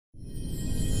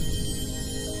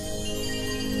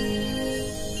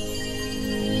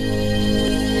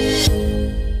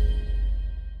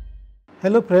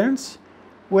Hello friends,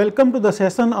 welcome to the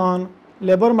session on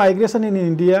labor migration in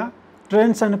India,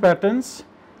 trends and patterns.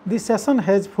 This session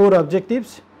has 4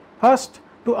 objectives. First,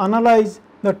 to analyze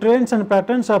the trends and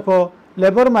patterns of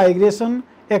labor migration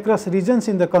across regions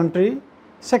in the country.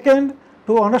 Second,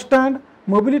 to understand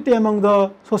mobility among the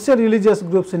social religious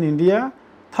groups in India.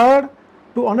 Third,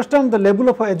 to understand the level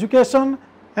of education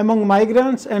among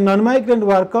migrants and non-migrant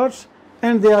workers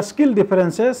and their skill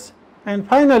differences. And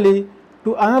finally,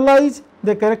 to analyze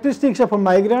the characteristics of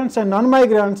migrants and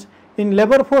non-migrants in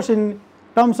labor force in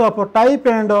terms of type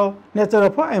and nature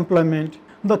of employment.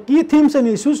 The key themes and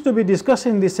issues to be discussed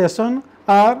in this session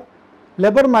are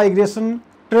labor migration,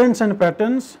 trends and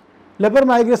patterns, labor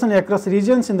migration across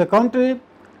regions in the country,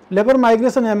 labor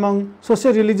migration among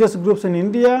socio-religious groups in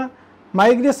India,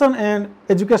 migration and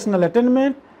educational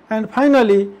attainment, and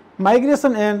finally,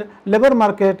 migration and labor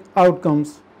market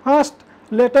outcomes. First,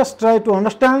 let us try to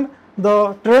understand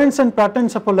the trends and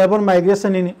patterns of labor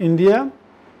migration in India.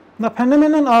 The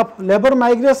phenomenon of labor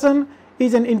migration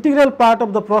is an integral part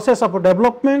of the process of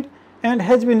development and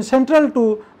has been central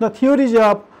to the theories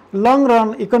of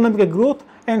long-run economic growth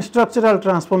and structural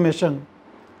transformation.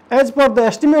 As per the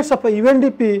estimates of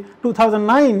UNDP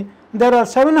 2009, there are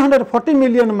 740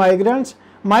 million migrants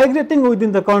migrating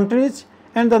within the countries,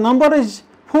 and the number is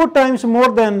 4 times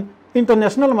more than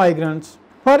international migrants.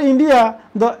 For India,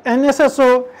 the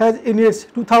NSSO has in its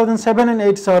 2007 and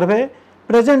 8 survey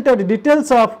presented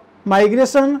details of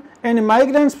migration and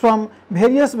migrants from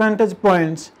various vantage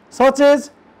points such as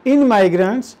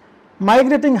in-migrants,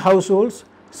 migrating households,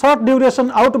 short duration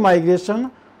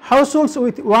out-migration, households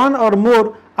with 1 or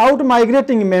more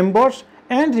out-migrating members,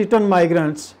 and return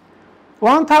migrants.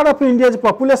 1/3 of India's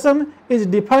population is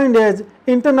defined as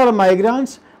internal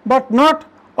migrants, but not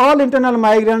all internal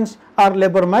migrants are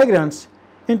labor migrants.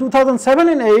 In 2007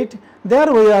 and 8,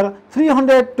 there were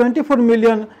 324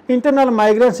 million internal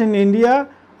migrants in India,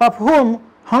 of whom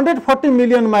 140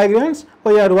 million migrants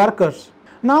were workers.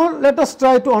 Now, let us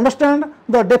try to understand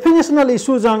the definitional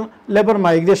issues on labor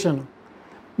migration.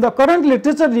 The current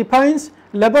literature defines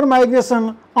labor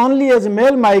migration only as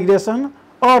male migration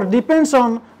or depends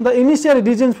on the initial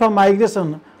reasons for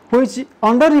migration, which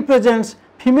underrepresents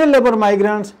female labor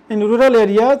migrants in rural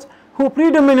areas who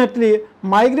predominantly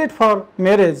migrate for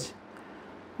marriage.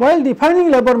 While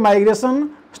defining labor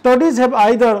migration, studies have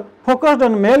either focused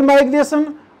on male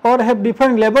migration or have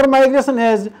defined labor migration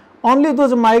as only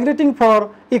those migrating for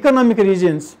economic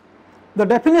reasons. The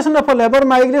definition of a labor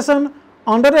migration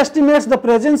underestimates the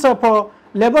presence of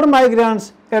labor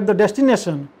migrants at the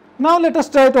destination. Now, let us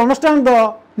try to understand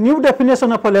the new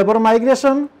definition of a labor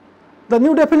migration. The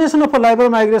new definition of a labor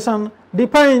migration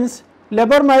defines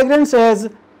labor migrants as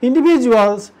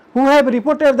individuals who have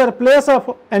reported their place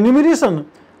of enumeration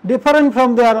different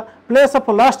from their place of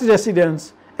last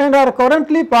residence and are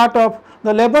currently part of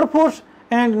the labor force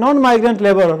and non-migrant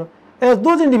laborer, as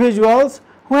those individuals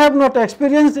who have not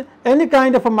experienced any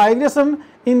kind of a migration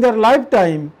in their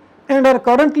lifetime and are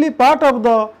currently part of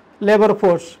the labor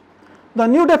force. The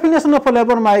new definition of a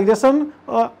labor migration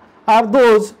are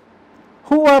those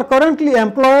who are currently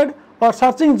employed or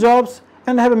searching jobs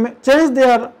and have changed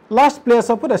their last place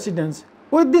of residence.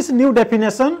 With this new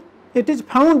definition, it is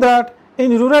found that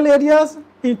in rural areas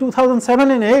in 2007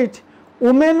 and 8,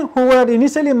 women who were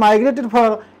initially migrated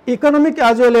for economic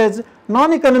as well as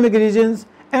non-economic reasons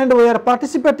and were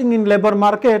participating in labor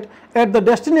market at the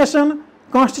destination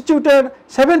constituted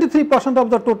 73% of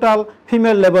the total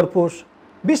female labor force.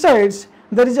 Besides,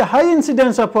 there is a high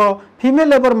incidence of female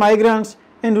labor migrants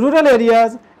in rural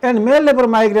areas and male labor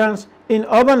migrants in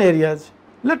urban areas.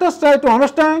 Let us try to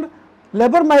understand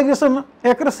labor migration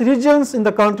across regions in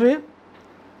the country.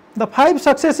 The 5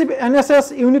 successive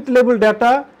NSS unit level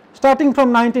data starting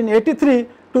from 1983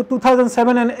 to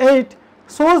 2007 and 8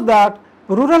 shows that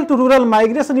rural to rural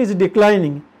migration is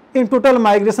declining in total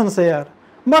migration share,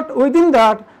 but within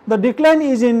that the decline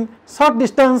is in short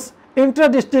distance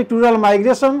intra-district rural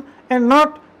migration and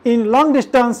not in long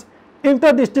distance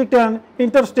inter-district and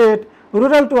interstate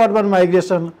rural to urban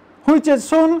migration, which has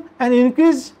shown an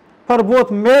increase for both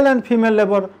male and female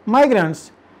labor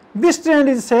migrants. This trend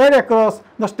is shared across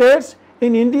the states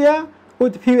in India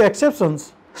with few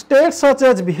exceptions. States such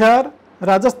as Bihar,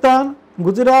 Rajasthan,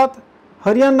 Gujarat,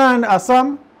 Haryana and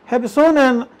Assam have shown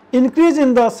an increase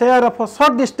in the share of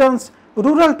short distance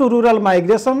rural to rural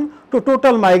migration to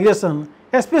total migration,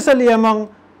 especially among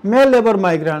male labor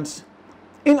migrants.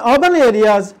 In urban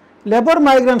areas, labor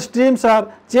migrant streams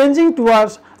are changing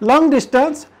towards long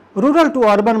distance rural to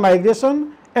urban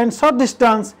migration and short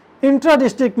distance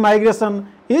intra-district migration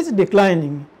is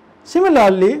declining.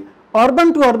 Similarly,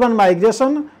 urban to urban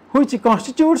migration, which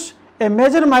constitutes a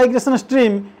major migration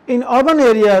stream in urban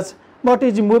areas, but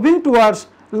is moving towards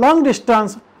long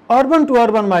distance urban to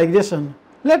urban migration.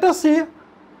 Let us see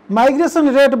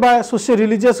migration rate by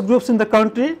socio-religious groups in the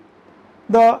country.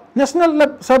 The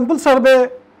National Sample Survey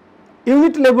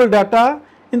unit level data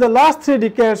in the last 3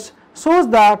 decades shows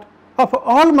that of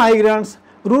all migrants,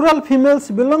 rural females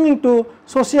belonging to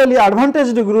socially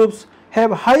advantaged groups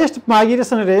have highest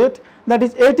migration rate, that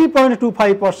is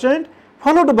 80.25%,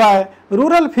 followed by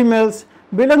rural females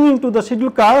belonging to the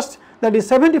scheduled caste, that is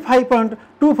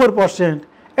 75.24%,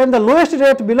 and the lowest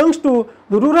rate belongs to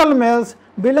the rural males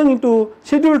belonging to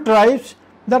scheduled tribes,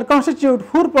 that constitute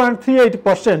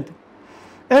 4.38%.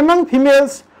 Among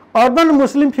females, urban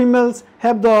Muslim females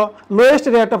have the lowest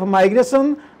rate of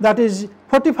migration, that is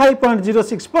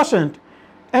 45.06%.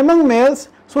 Among males,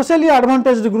 socially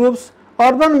advantaged groups,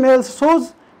 urban males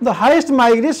shows the highest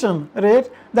migration rate,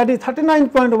 that is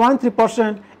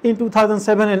 39.13% in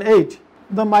 2007 and 8.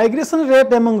 The migration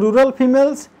rate among rural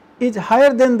females is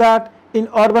higher than that in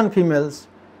urban females,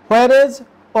 whereas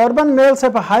urban males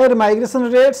have higher migration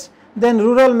rates than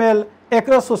rural male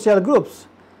across social groups.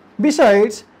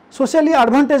 Besides, socially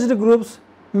advantaged groups,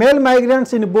 male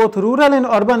migrants in both rural and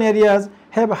urban areas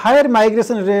have higher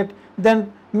migration rate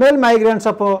than male migrants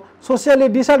of socially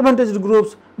disadvantaged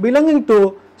groups belonging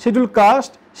to scheduled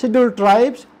caste, scheduled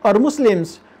tribes or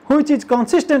Muslims, which is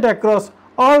consistent across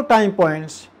all time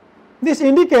points. This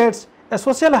indicates a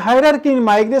social hierarchy in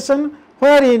migration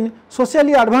wherein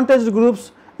socially advantaged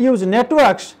groups use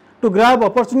networks to grab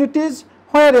opportunities,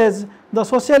 whereas the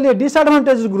socially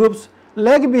disadvantaged groups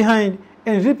lag behind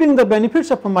in reaping the benefits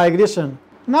of migration.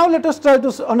 Now let us try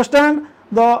to understand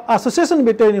the association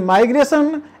between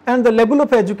migration and the level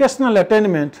of educational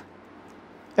attainment.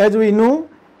 As we know,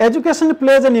 education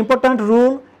plays an important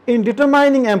role in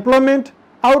determining employment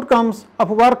outcomes of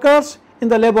workers in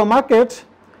the labor market.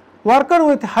 Workers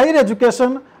with higher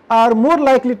education are more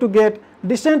likely to get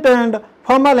decent and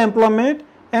formal employment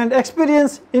and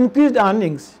experience increased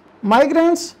earnings.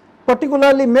 Migrants,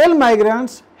 particularly male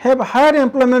migrants, have higher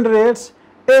employment rates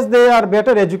as they are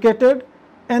better educated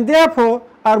and therefore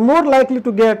are more likely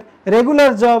to get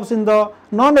regular jobs in the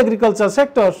non-agricultural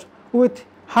sectors with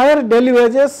higher daily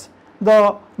wages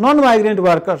the non-migrant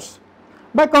workers.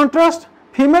 By contrast,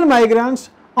 female migrants,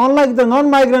 unlike the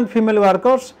non-migrant female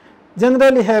workers,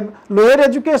 generally have lower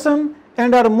education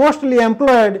and are mostly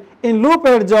employed in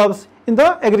low-paid jobs in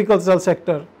the agricultural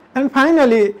sector. And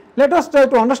finally, let us try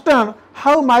to understand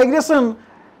how migration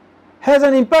has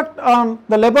an impact on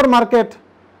the labor market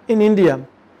in India.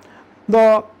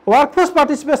 The workforce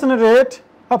participation rate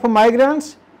of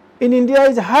migrants in India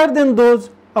is higher than those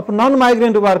of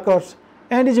non-migrant workers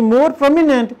and is more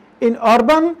prominent in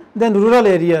urban than rural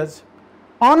areas.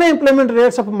 Unemployment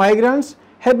rates of migrants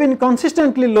have been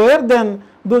consistently lower than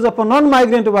those of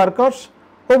non-migrant workers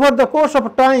over the course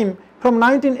of time from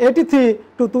 1983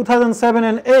 to 2007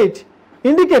 and 8,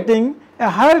 indicating a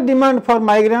higher demand for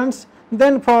migrants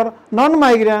than for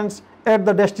non-migrants at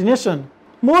the destination.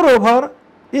 Moreover,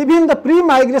 even the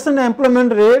pre-migration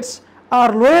employment rates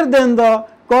are lower than the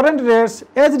current rates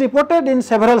as reported in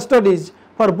several studies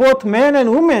for both men and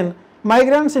women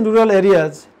migrants in rural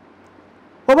areas.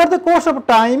 Over the course of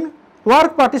time,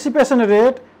 work participation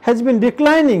rate has been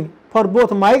declining for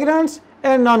both migrants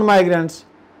and non-migrants,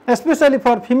 especially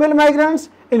for female migrants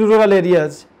in rural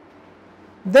areas.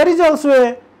 There is also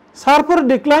a sharper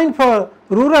decline for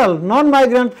rural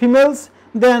non-migrant females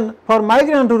than for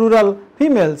migrant rural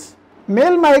females.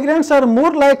 Male migrants are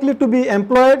more likely to be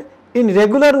employed in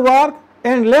regular work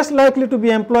and less likely to be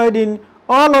employed in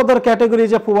all other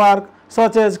categories of work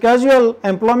such as casual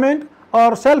employment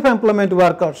or self-employment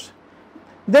workers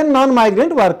than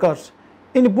non-migrant workers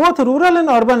in both rural and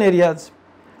urban areas.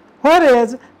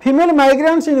 Whereas female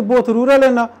migrants in both rural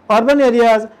and urban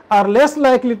areas are less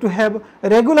likely to have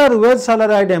regular wage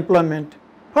salaried employment.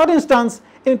 For instance,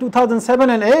 in 2007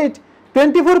 and 8,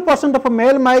 24% of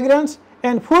male migrants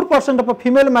and 4% of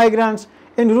female migrants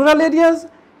in rural areas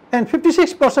and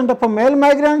 56% of male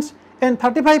migrants and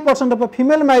 35% of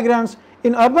female migrants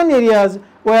in urban areas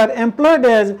were employed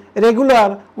as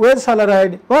regular wage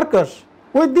salaried workers.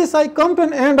 With this, I come to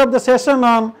an end of the session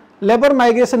on labor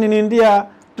migration in India,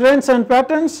 trends and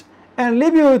patterns, and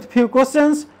leave you with few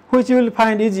questions which you will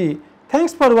find easy.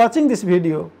 Thanks for watching this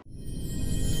video.